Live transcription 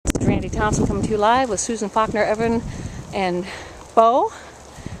Thompson coming to you live with Susan Faulkner, Evan, and Beau.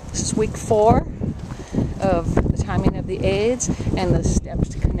 This is week 4 of the timing of the aids and the steps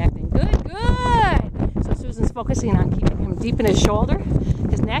to connecting. Good, good. So Susan's focusing on keeping him deep in his shoulder,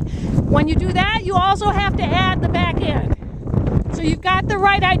 his neck. When you do that, you also have to add the back end. So you've got the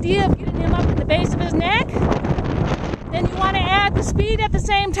right idea of getting him up in the base of his neck. Then you want to add the speed at the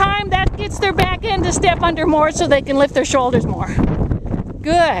same time. That gets their back end to step under more so they can lift their shoulders more.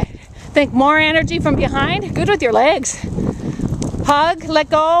 Good. Think more energy from behind. Good with your legs. Hug, let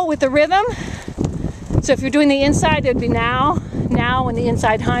go with the rhythm. So if you're doing the inside, it would be now when the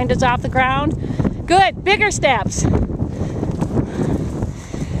inside hind is off the ground. Good. Bigger steps.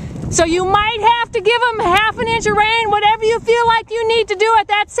 So you might have to give him half an inch of rein, whatever you feel like you need to do at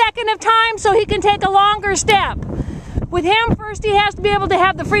that second of time so he can take a longer step. With him, first he has to be able to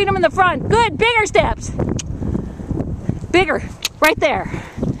have the freedom in the front. Good, bigger steps. Bigger, right there.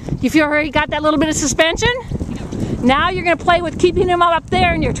 You feel already got that little bit of suspension? Now you're gonna play with keeping him up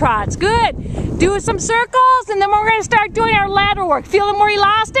there in your trots. Good. Do some circles and then we're gonna start doing our lateral work. Feel him where he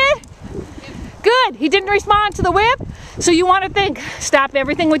lost it? Good, he didn't respond to the whip. So you wanna think, stop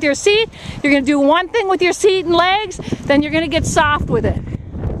everything with your seat. You're gonna do one thing with your seat and legs, then you're gonna get soft with it.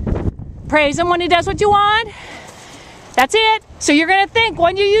 Praise him when he does what you want. That's it. So you're going to think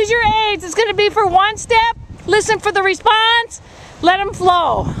when you use your aids, it's going to be for one step. Listen for the response. Let them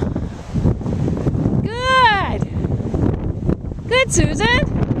flow. Good. Good, Susan.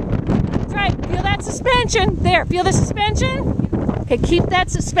 That's right. Feel that suspension. There. Feel the suspension? Okay, keep that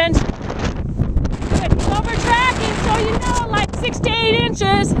suspension. Good. He's over tracking, so you know, like 6 to 8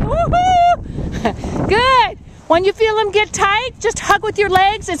 inches. Woohoo! Good. When you feel him get tight, just hug with your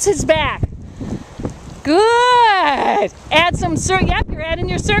legs. It's his back. Good. Add some, yep, you're adding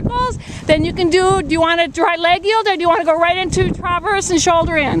your circles. Then you can do you want to try leg yield or do you want to go right into Travers and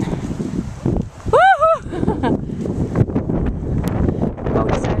shoulder in? Woohoo! Beau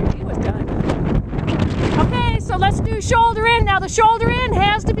decided he was done. Okay, so let's do shoulder in. Now the shoulder in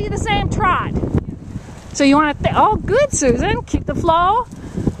has to be the same trot. So you want to, oh good Susan, keep the flow.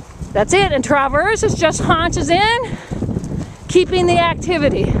 That's it, and Travers is just haunches in, keeping the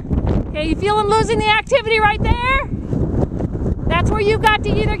activity. Okay, you feel him losing the activity right there? That's where you've got to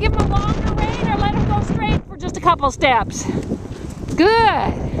either give him a longer rein or let him go straight for just a couple steps.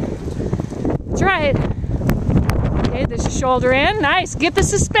 Good. That's right. Okay, this is shoulder in. Nice. Get the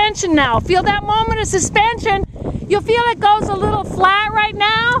suspension now. Feel that moment of suspension. You'll feel it goes a little flat right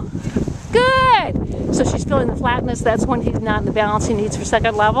now. Good. So she's feeling the flatness. That's when he's not in the balance he needs for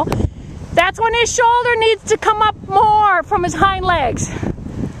second level. That's when his shoulder needs to come up more from his hind legs.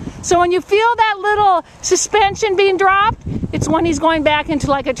 So when you feel that little suspension being dropped, it's when he's going back into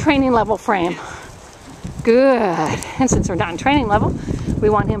like a training level frame. Good. And since we're not in training level,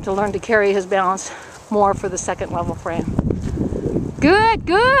 we want him to learn to carry his balance more for the second level frame. Good,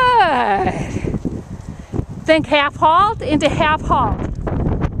 good. Think half halt into half halt.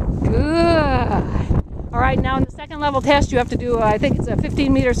 Good. All right, now in the second level test, you have to do, I think it's a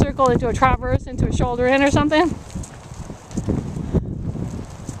 15-meter circle into a Travers, into a shoulder in or something.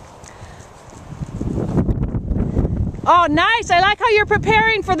 Oh, nice. I like how you're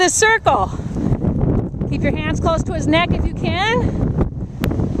preparing for this circle. Keep your hands close to his neck if you can.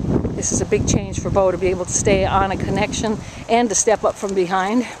 This is a big change for Beau to be able to stay on a connection and to step up from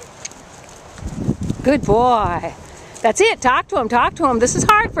behind. Good boy. That's it. Talk to him. Talk to him. This is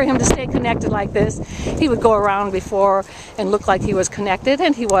hard for him to stay connected like this. He would go around before and look like he was connected,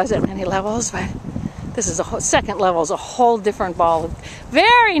 and he was at many levels, but this is a whole, second level is a whole different ball.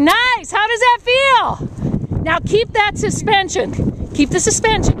 Very nice. How does that feel? Now keep that suspension. Keep the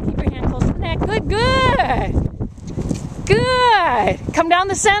suspension. Keep your hand close to the neck. Good, good. Good. Come down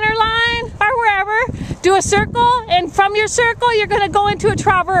the center line or wherever. Do a circle, and from your circle, you're going to go into a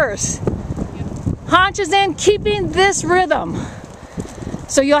Travers. Haunches in, keeping this rhythm.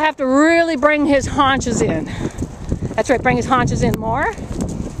 So you'll have to really bring his haunches in. That's right, bring his haunches in more.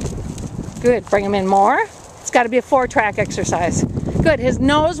 Good, bring him in more. It's got to be a 4-track exercise. Good, his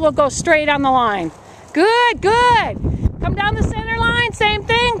nose will go straight on the line. Good, good. Come down the center line, same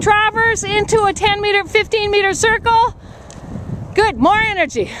thing. Travers into a 10-meter, 15-meter circle. Good, more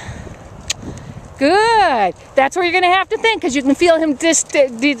energy. Good. That's where you're going to have to think, because you can feel him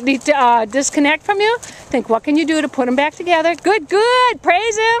disconnect from you. Think, what can you do to put him back together? Good, good.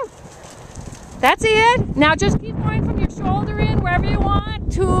 Praise him. That's it. Now just keep going from your shoulder in, wherever you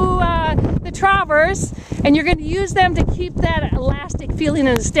want, to the Travers, and you're going to use them to keep that elastic feeling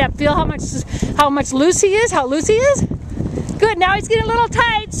in the step. Feel how much loose he is, how loose he is. Good, now he's getting a little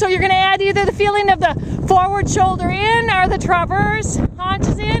tight, so you're going to add either the feeling of the forward shoulder in or the Travers,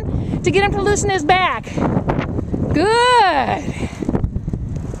 haunches in. to get him to loosen his back. Good.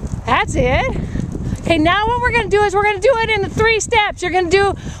 That's it. Okay, now what we're going to do is we're going to do it in 3 steps. You're going to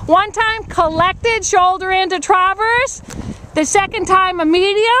do one time collected, shoulder into Travers. The second time a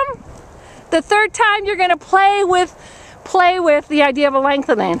medium. The third time you're going to play with the idea of a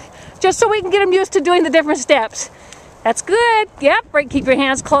lengthening, just so we can get him used to doing the different steps. That's good. Yep, right. Keep your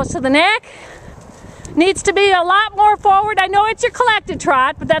hands close to the neck. Needs to be a lot more forward. I know it's your collected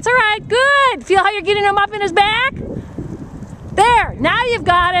trot, but that's all right. Good. Feel how you're getting him up in his back? There. Now you've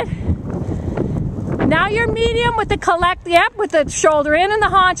got it. Now you're medium with the with the shoulder in and the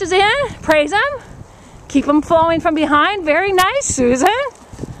haunches in. Praise him. Keep him flowing from behind. Very nice, Susan.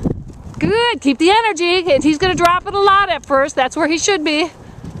 Good. Keep the energy. And he's going to drop it a lot at first. That's where he should be.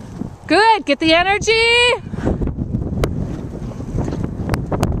 Good. Get the energy.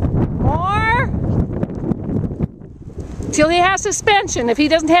 More. Till he has suspension. If he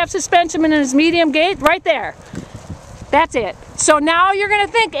doesn't have suspension in his medium gait, right there. That's it. So now you're going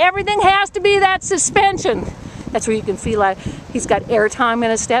to think everything has to be that suspension. That's where you can feel like he's got air time in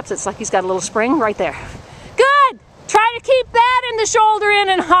his steps. It's like he's got a little spring right there. Good. Try to keep that in the shoulder in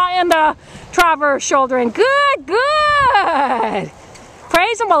and the Travers shoulder in. Good, good.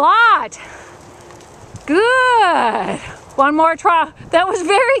 Praise him a lot. Good. One more try. That was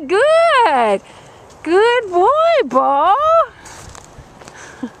very good. Good boy, Beau.